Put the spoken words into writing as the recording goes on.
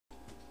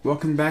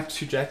Welcome back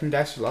to Jack and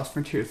Daxter Lost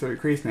Frontier Story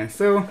Craziness.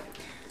 So,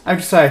 I've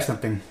decided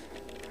something.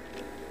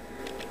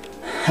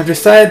 I've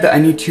decided that I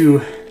need to.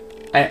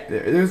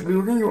 We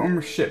were going to go on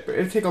a ship, but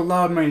it would take a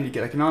lot of money to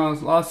get, like a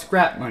lot of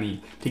scrap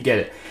money to get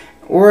it.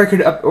 Or I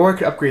could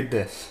upgrade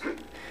this.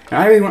 And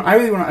I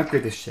really want to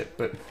upgrade this ship,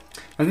 but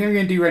I think I'm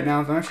going to do right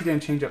now is I'm actually going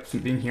to change up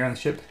some being here on the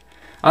ship.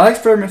 I like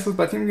spread missiles,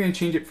 but I think I'm going to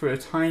change it for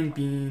the time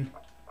being,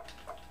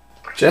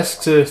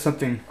 just to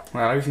something.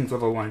 Well, everything's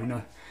level 1, you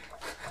know.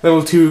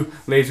 Level 2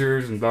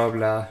 lasers and blah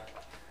blah.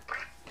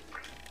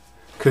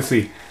 Cause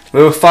see,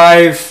 level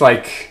 5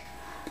 like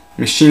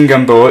machine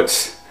gun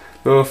bullets.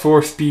 Level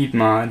 4 speed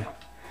mod.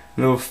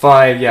 Level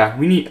 5, yeah.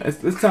 We need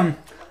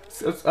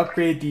let's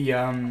upgrade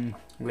the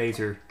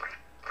laser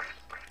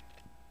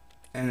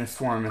and the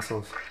swarm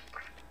missiles.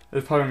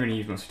 That's probably what I'm gonna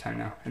use most of the time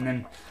now. And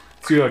then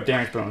let's do our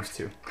damage bonus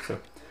too. So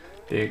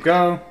there you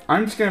go.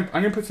 I'm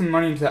gonna put some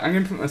money into that. I'm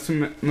gonna put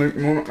some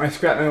more my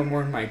scrap metal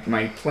more in my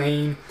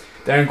plane.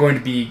 I'm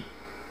going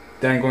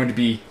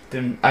to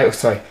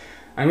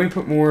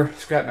put more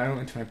scrap metal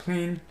into my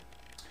plane,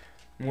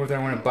 more than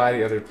I want to buy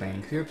the other plane.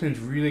 Because the other plane's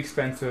really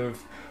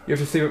expensive. You have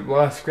to save up a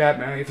lot of scrap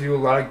metal. You have to do a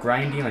lot of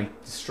grinding,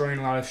 like destroying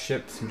a lot of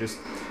ships, and it's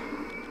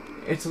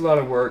a lot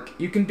of work.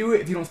 You can do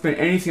it if you don't spend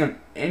anything on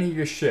any of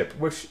your ship,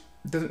 which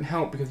doesn't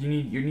help because you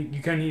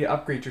kind of need to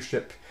upgrade your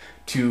ship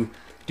to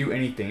do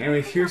anything.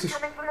 Anyways, here's the.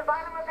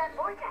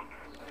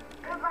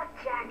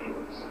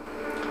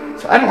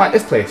 So I don't like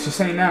this place. Just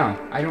saying now,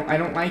 I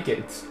don't like it.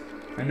 It's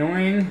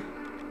annoying.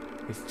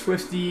 It's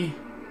twisty.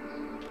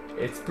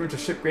 It's pretty much a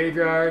ship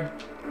graveyard.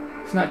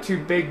 It's not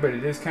too big, but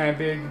it is kind of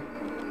big.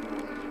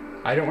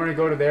 I don't want to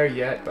go to there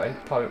yet, but I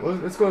probably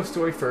let's go to the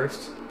story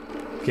first.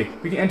 Okay,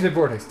 we can enter the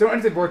vortex. Don't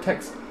enter the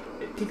vortex.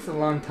 It takes a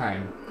long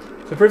time.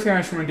 So the first thing I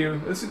actually want to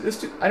do.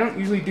 I don't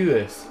usually do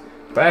this,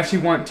 but I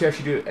actually want to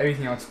do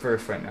everything else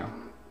first right now.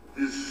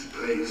 This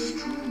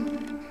place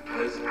too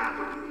has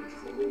aberrant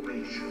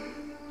formation.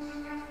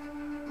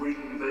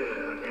 Bring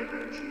their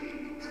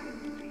energy to me.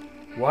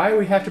 Why do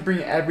we have to bring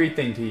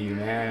everything to you,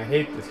 man? I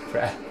hate this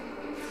crap.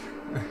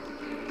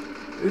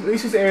 At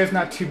least this area is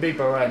not too big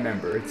by what I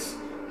remember. It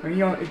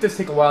does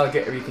take a while to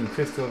get everything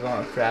crystals and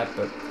all that crap,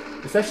 but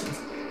especially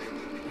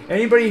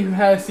anybody who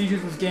has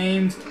seizures with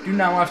games, do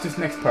not watch this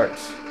next part.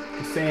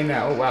 Just saying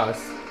that. Oh wow,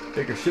 it's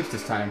bigger ships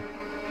this time.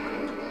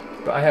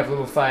 But I have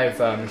level 5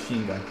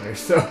 machine gun here,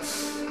 so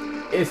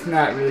it's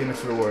not really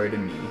much of a worry to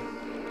me.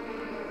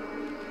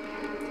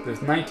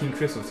 There's 19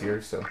 crystals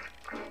here, so.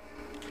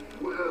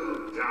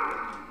 Well done.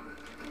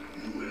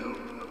 You help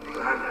the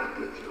planet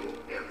with your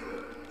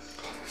efforts.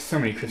 So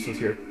many crystals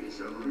here.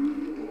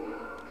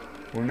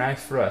 Well,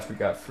 nice for us. We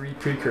got free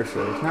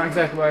precursors. Not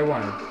exactly what I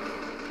wanted.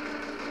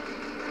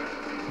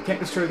 I can't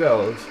destroy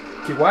those.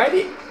 Okay, why are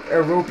the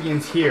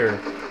Europeans here?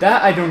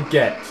 That I don't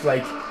get.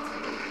 Like,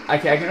 I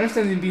can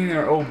understand them being in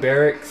their old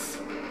barracks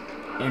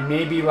and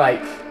maybe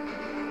like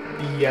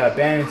the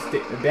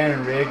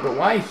abandoned rig, but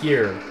why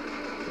here?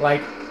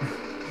 Like,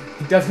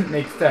 it doesn't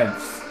make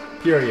sense.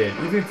 Period.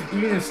 Even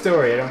in the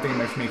story, I don't think it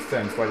much makes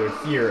sense why they're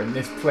here in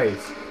this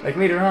place. Like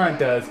later on it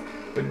does,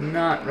 but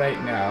not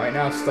right now. Right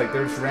now it's just like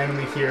they're just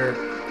randomly here.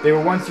 They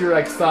were once your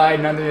like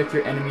side, now they're like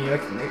your enemy.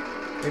 Like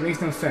it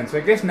makes no sense. So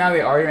I guess now they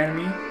are your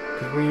enemy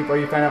because when you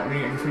find out when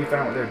you find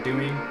out what they're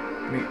doing,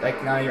 I mean,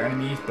 like now you're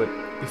enemies. But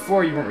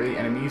before you weren't really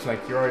enemies.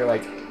 Like you're already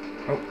like,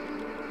 oh,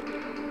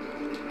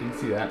 didn't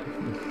see that.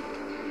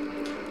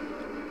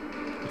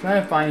 I'm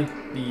trying to find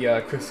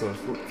the crystals.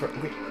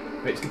 Wait,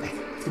 let's get back.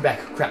 Let's get back.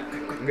 Crap.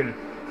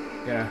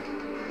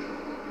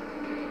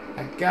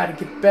 I gotta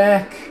get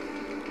back.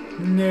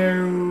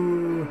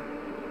 No.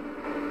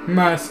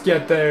 Must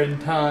get there in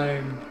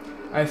time.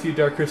 I see a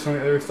dark crystal on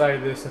the other side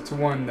of this. That's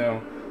one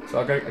though.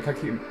 So I gotta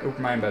keep an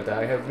open mind about that.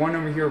 I have one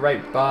over here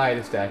right by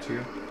the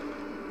statue.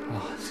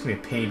 Oh, it's gonna be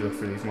a pain to look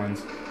for these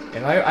ones.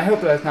 And I hope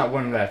that's not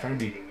one left. I'm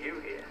gonna be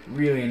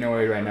really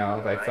annoyed right now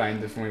if I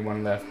find there's only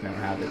one left and I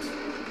don't have it.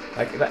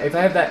 Like if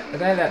I have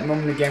that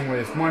moment again where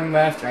there's one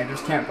left and I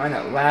just can't find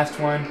that last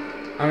one,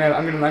 I'm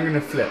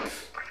gonna flip.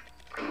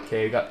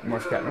 Okay, we got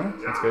more scrap metal.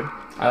 That's good.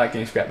 I like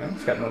getting scrap metal.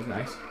 Scrap metal's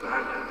nice.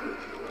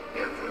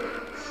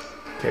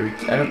 Okay,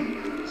 I don't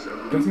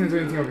think there's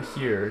anything over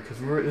here because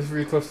this is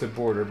really close to the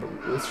border. But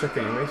let's check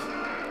anyways.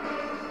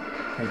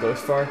 Can I go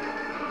this far?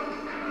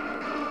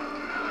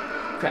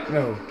 Crap,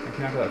 no, I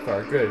cannot go that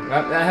far. Good.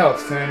 That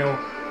helps. Then I know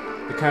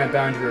the kind of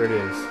boundary where it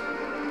is.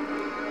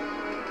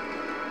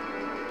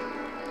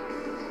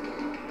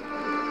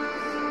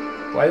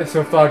 Why is it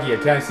so foggy? I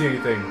can't see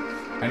anything.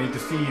 I need to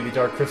see the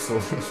dark crystal.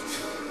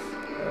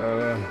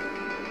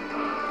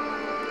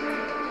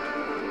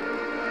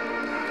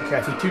 Okay,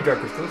 I see 2 dark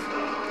crystals.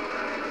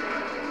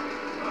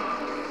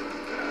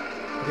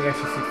 I think I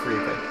should see 3,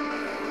 okay.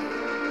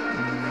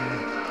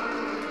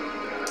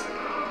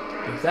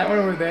 Is that one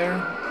over there?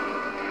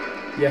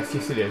 Yes,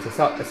 it is. I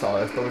saw it, but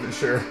I wasn't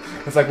sure.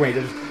 It's like, wait,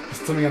 there's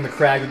something on the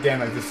crag again,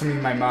 like there's something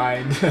in my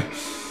mind.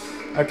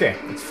 Okay,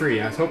 it's free.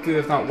 Now, hopefully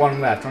there's not one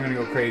left. I'm gonna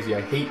go crazy.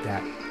 I hate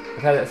that.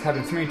 I've had that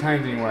happen so many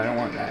times anymore. I don't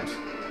want that.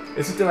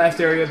 This is the last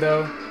area,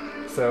 though,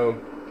 so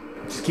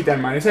Just keep that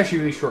in mind. It's actually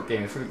a really short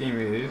game. It's a short game.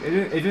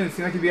 It didn't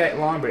seem like it'd be that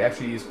long, but it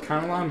actually is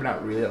kind of long, but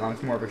not really that long.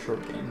 It's more of a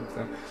short game. So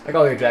like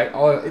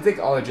it's like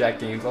all the Jack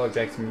games. All the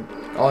Jack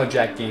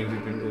games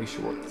have been really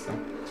short. So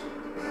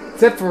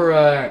except for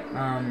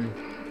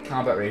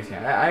combat racing,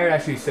 I would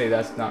actually say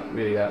that's not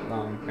really that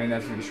long. I mean,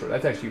 that's really short.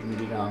 That's actually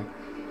really long,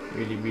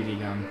 really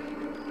long.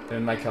 I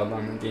didn't like how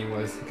long the game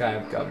was. It kind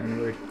of got me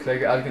worried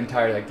because I was getting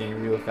tired of that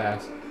game real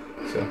fast.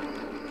 So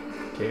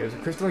okay, there's a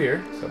crystal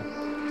here. So.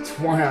 It's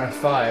 1 out of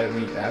 5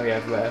 that we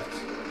have left.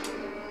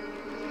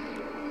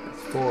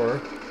 That's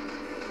 4.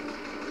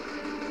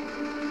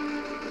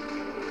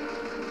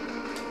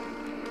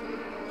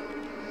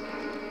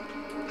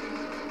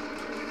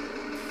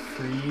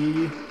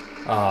 Three.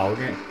 Oh,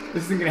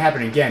 this isn't gonna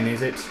happen again,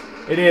 is it?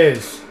 It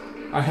is.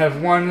 I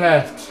have 1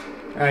 left,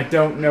 and I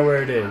don't know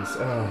where it is.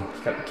 Oh,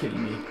 you gotta be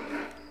kidding me.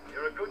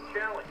 You're a good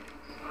challenge.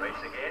 Race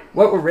again?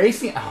 What, we're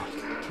racing? Oh,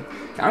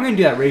 I'm gonna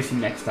do that racing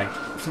next time,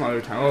 some other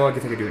time. Oh, I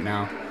guess I could do it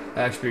now.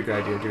 That'd actually be a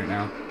good idea. Do it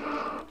now.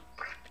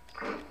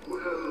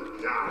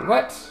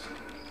 What?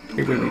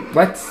 Wait,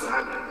 what?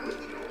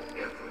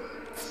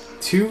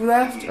 2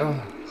 left? Oh.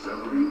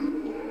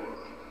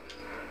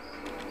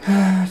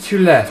 2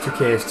 left.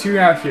 Okay, there's 2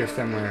 out here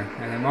somewhere,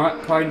 and they're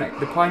probably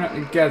not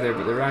together,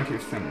 but they're around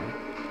here somewhere.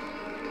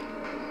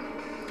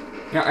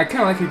 Now, I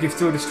kind of like you can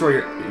still destroy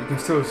your allies. You can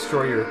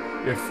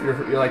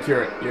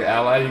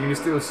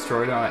just still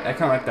destroy them. I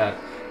kind of like that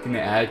thing to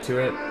add to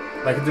it.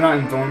 Like if they're not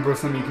invulnerable or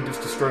something, you can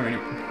just destroy them.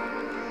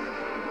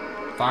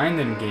 Fine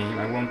then, game.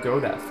 I won't go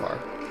that far.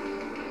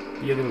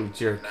 Be a little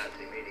jerk.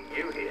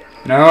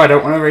 No, I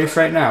don't want to race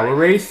right now. We're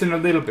racing a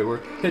little bit. We're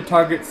hit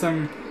target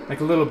some like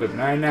a little bit, but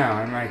not now.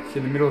 I'm like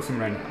in the middle of some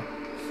right now.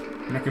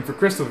 I'm looking for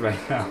crystals right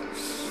now.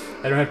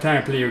 I don't have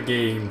time to play your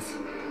games.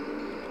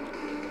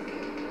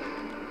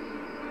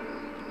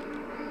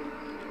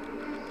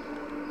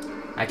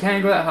 I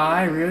can't go that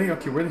high, really?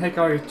 Okay, where the heck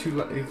are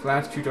these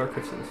last 2 dark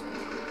crystals?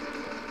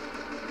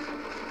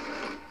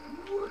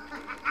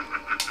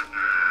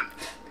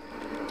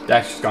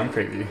 Daxter's gone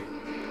crazy.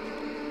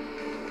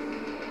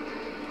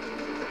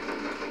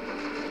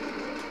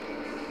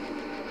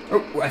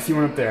 Oh, I see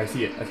one up there. I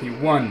see it. I see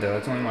 1 though.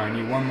 That's only mine. I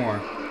need 1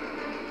 more.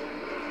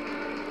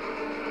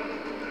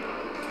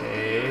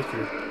 Okay.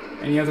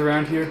 Any other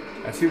around here?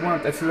 I see 1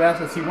 up. That's the last.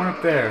 I see 1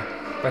 up there.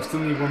 But I still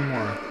need 1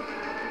 more.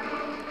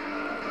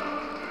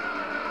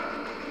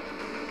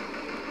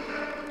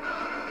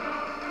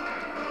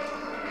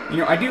 You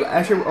know, I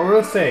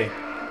will say,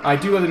 I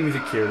do love the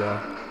music here though.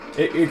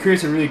 It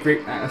creates a really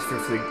great atmosphere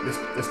for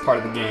this part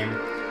of the game.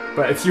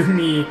 But if you're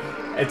me,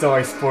 it's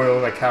always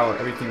spoiled like how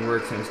everything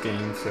works in this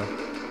game, so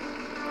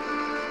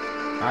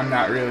I'm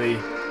not really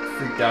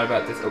freaked out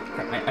about this. Oh,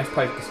 I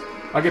probably just,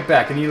 I'll get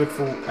back. I need to look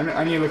for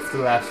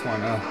the last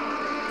one. Oh,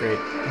 great.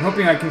 I'm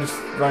hoping I can just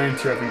run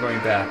into it and going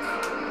back.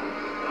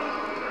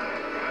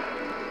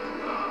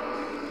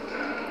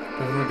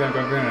 Doesn't look like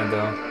I'm gonna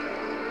though.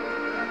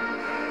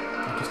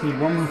 I just need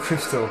 1 more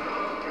crystal.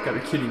 You gotta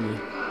be kidding me.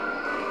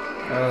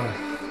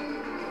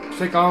 Just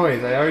like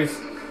always, I always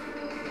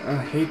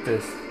hate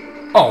this.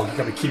 Oh, you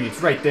gotta be kidding me,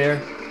 it's right there.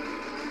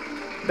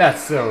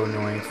 That's so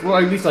annoying. Well,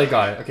 at least I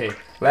got it. Okay,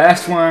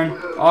 last one,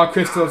 all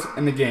crystals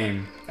in the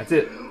game. That's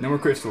it, no more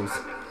crystals.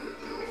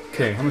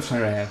 Okay, how much time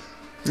do I have?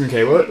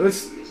 Okay, well,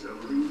 let's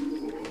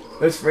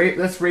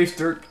race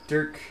Dirk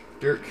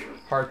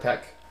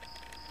Hardpeck.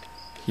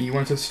 He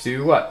wants us to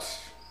do what?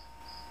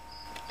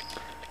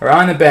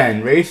 Around the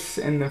bend, race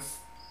in the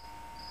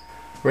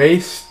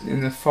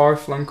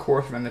far-flung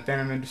course around the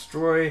bend and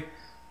destroy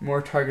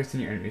more targets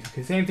than your enemies.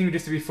 Okay, same thing we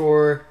just did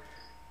before.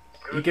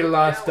 You get a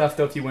lot of stuff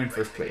though if you win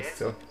first place.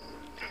 So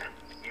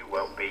you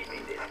won't beat me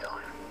this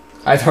time.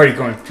 I was already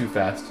going too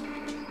fast.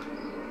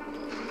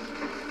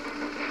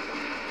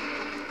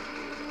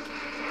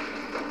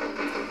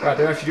 Wow,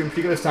 they're actually doing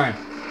pretty good this time.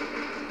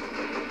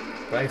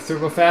 But I can still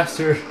go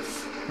faster.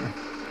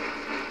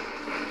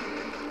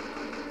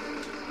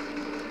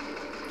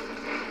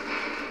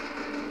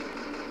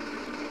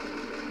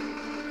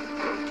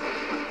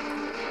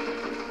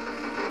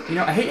 You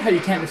know, I hate how you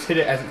can't just hit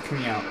it as it's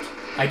coming out.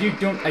 I do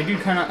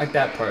kind of like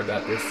that part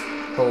about this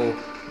whole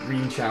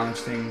green challenge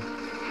thing.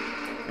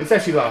 It's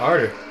actually a lot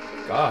harder.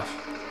 Gosh.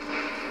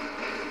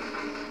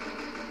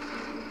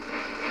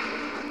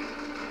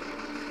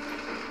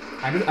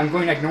 I'm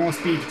going like normal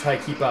speed to try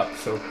to keep up.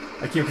 So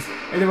like, you know, 'cause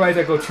otherwise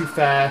I go too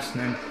fast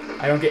and then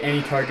I don't get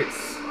any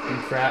targets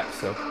and crap.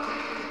 So.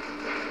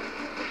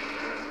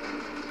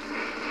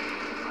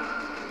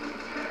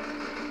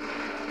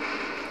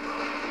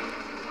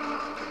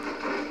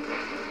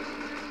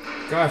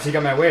 Gosh, he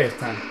got my way this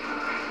time.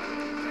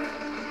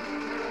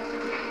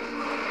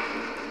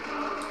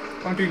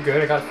 Well, I'm doing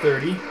good. I got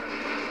 30.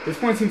 This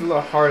one seems a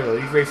lot harder though.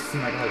 These races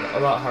seem like a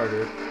lot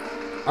harder.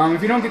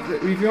 If you don't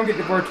get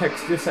the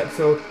vortex this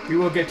episode, we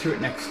will get to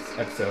it next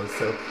episode.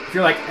 So if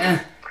you're like,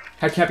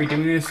 I can't be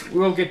doing this,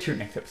 we'll get to it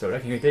next episode.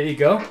 Okay, there you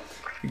go.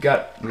 We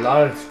got a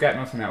lot of scrap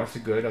notes on that, which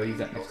is good. I'll use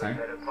that next time.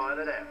 Better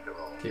pilot after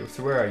all. Okay,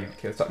 so where are you?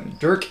 Okay, so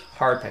Dirk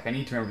Hardpack. I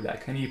need to remember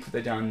that. I need to put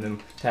that down in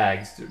the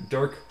tags.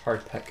 Dirk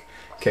Hardpack.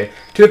 Okay,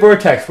 to the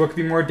vortex. What could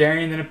be more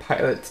daring than a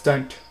pilot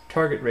stunt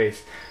target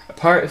race? A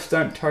pilot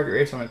stunt target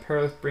race on the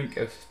perilous brink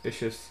of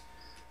suspicious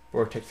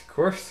vortex, of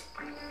course.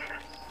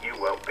 You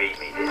won't beat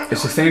me this time.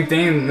 It's the same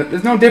thing.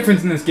 There's no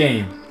difference in this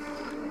game.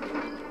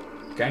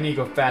 Okay, I need to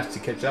go fast to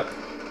catch up.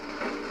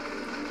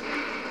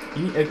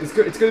 It's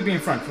good to be in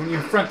front. When you're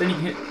in front, then you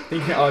can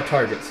hit all the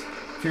targets.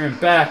 If you're in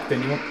back,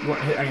 then you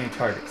won't hit any of the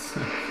targets.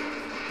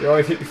 They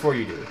always hit before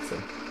you do. So.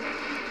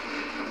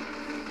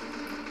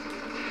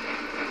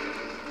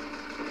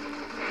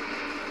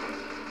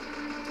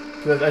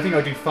 I think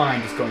I'll do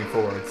fine just going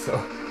forward.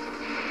 So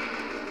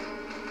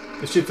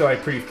the ship's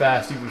already pretty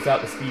fast even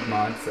without the speed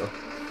mod. So.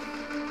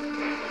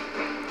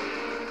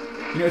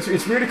 You know,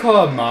 it's weird to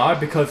call it a mod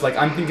because, like,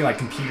 I'm thinking, like,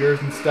 computers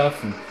and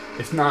stuff, and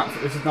this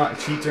is not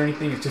cheats or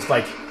anything, it's just,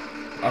 like,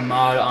 a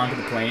mod onto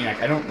the plane.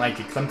 Like, I don't like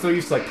it, because I'm so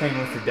used to, like, playing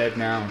Left 4 Dead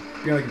now, and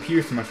being on the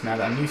computer so much now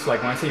that I'm used to,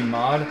 like, when I say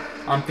mod,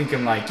 I'm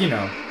thinking, like, you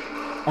know,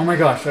 oh my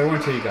gosh, I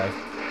want to tell you guys,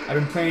 I've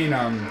been playing,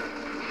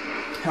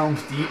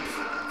 Helm's Deep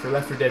for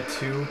Left 4 Dead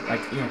 2,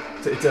 like, you know,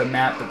 it's a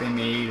map that they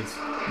made, it's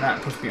not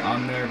supposed to be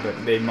on there, but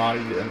they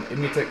modded it, and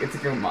it's a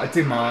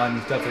mod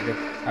and stuff, like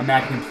a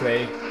map you can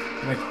play.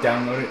 Like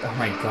download it. Oh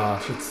my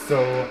gosh, it's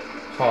so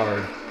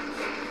hard.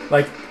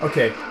 Like,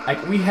 okay,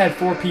 we had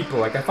 4 people.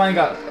 Like, I finally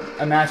got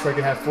a match where I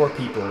could have 4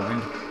 people,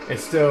 and it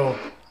still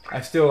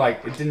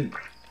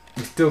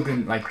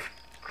didn't like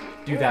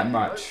do that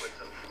much.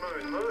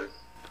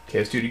 Okay,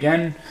 let's do it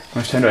again. How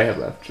much time do I have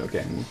left?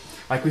 Okay,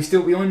 like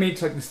we only made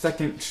to, like, the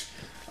second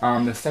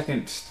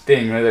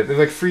thing. Right? There's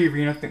like free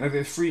arena thing. Like,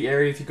 there's free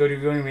areas you go to.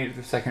 We only made it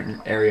to the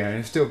second area, and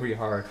it's still pretty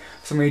hard.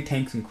 So many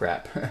tanks and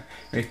crap.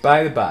 Anyways,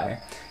 by the by.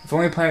 If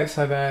only pilots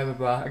have blah blah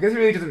blah. I guess it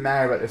really doesn't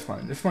matter about this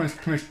one. This one is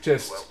pretty much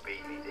just.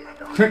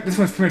 This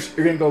one's pretty much.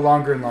 You're gonna go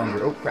longer and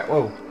longer. Oh crap!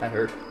 Whoa, that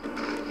hurt.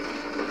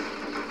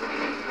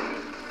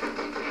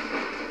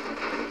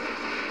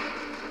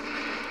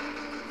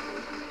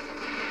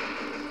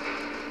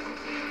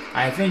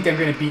 I think I'm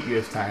gonna beat you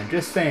this time.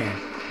 Just saying.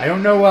 I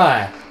don't know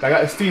why, but I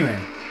got this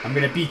feeling. I'm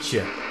gonna beat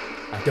you.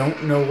 I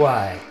don't know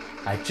why.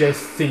 I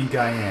just think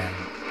I am.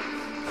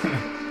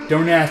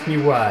 Don't ask me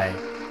why.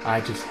 I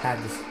just had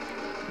this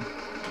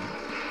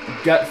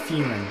gut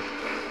feeling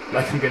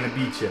like I'm gonna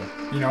beat you.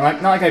 You know,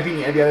 not like I beat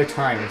you every other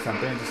time or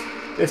something. Just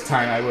this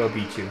time I will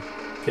beat you.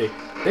 Okay.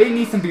 They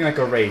need something like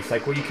a race,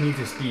 like where you can use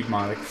your speed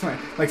mod, like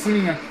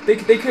something. They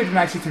could have done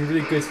actually some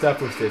really good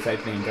stuff with this. I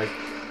think. Like,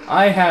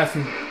 I have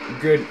some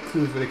good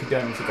clues where they could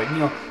have done stuff. Like, you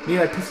know, maybe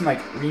like put some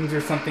like rings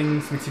or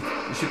something, so you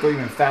should go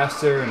even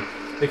faster, and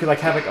they could like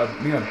have like a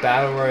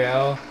battle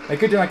royale. They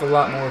could do like a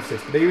lot more of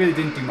this, but they really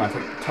didn't do much.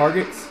 Like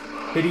targets,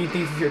 hitting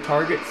things with your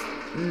targets,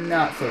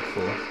 not so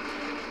cool.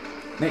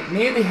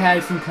 Maybe they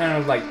had some kind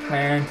of like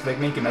plan to like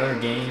make another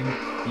game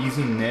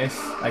using this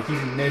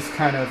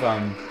kind of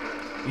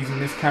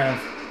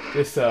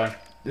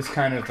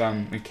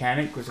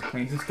mechanic with the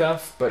planes and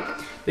stuff. But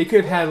they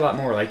could have had a lot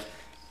more, like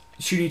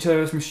shooting each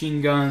other with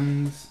machine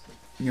guns.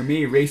 You know,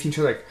 maybe racing each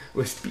other like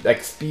with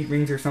speed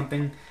rings or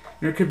something. You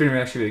know, it could have been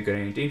actually really good.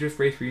 A dangerous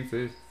race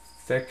for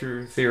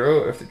Sector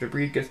 0. If the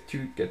debris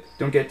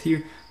don't get to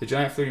you, the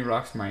giant floating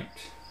rocks might.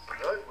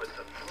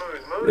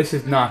 This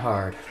is not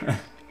hard.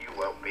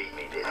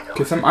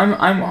 Because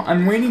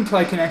I'm waiting till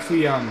I can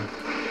actually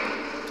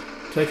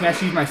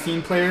use my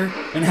scene player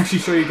and actually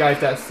show you guys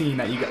that scene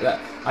that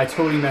I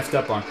totally messed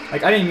up on.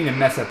 Like, I didn't mean to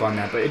mess up on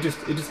that, but it just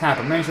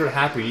happened. I'm not sure it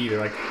happened either.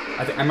 Like,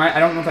 I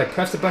don't know if I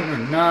pressed the button or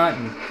not,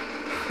 and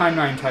I'm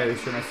not entirely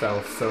sure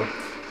myself. So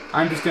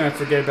I'm just gonna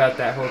forget about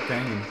that whole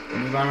thing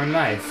and move on with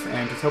life,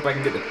 and just hope I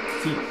can get the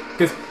scene.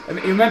 Because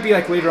it might be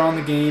like later on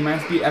in the game, it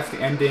might be after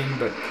the ending,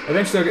 but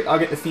eventually I'll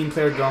get the scene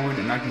player going,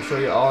 and I can show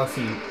you all the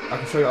scenes. I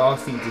can show you all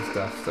the scenes and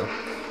stuff. So.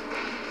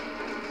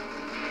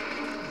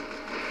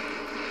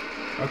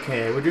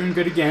 Okay, we're doing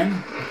good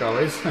again, like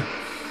always.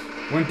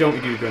 When don't we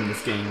do good in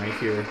this game right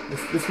here?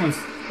 This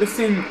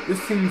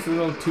thing's a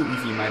little too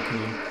easy in my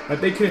opinion.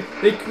 Like they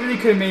really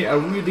could have made a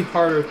really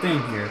harder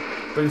thing here,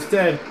 but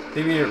instead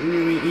they made it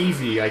really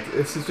easy. Like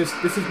this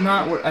is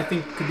not what I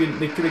think could be.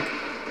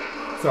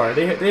 Sorry,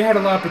 they had a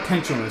lot of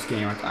potential in this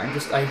game. Like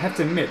I have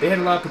to admit they had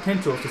a lot of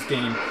potential with this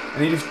game,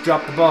 and they just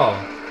dropped the ball.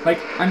 Like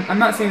I'm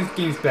not saying this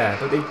game's bad,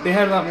 but they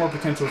had a lot more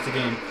potential with the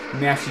game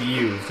than they actually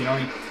used. You know,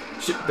 I mean,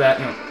 ship that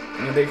you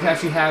know, they could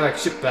actually have like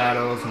ship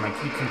battles and like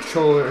you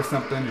control it or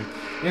something. And,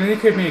 you know, they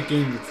could have made a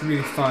game that's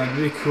really fun,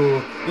 really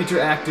cool,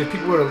 interactive.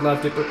 People would have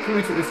loved it. But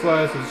pretty much what this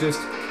was just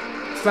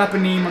slap a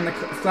name on the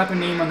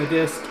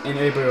disc and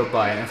everybody will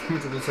buy it. And that's pretty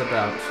much what this is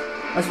about.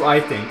 That's what I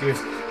think. It was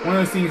one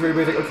of those things where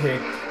everybody's like, okay,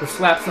 we'll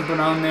slap something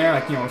on there,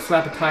 like, you know,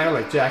 slap a title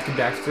like Jack and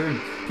Daxter,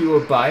 and people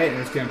will buy it and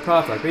it's gonna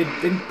profit. Like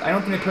I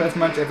don't think they put as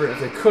much effort as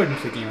they could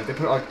into the game. Like they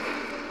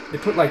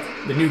put like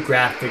the new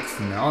graphics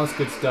and all this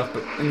good stuff.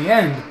 But in the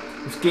end,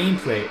 this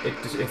gameplay,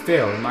 it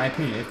failed. In my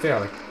opinion, it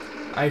failed. Like,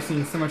 I've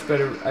seen so much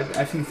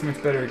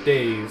better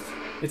days.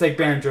 It's like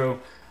Banjo.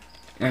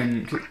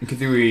 And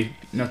Kazooie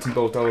nuts and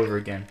bolts all over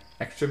again.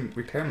 Extra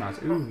repair mods.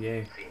 Ooh,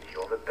 yay. Seems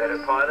you're the better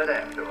pilot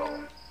after all.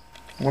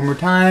 One more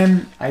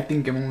time. I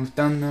think I'm almost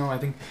done though. I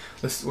think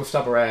we'll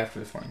stop right after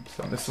this one.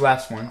 So this is the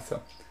last one.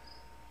 So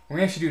we're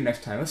gonna actually do it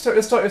next time. Let's start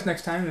this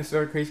next time. Let's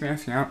start Crazy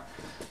Maxing out.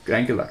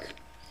 Good luck.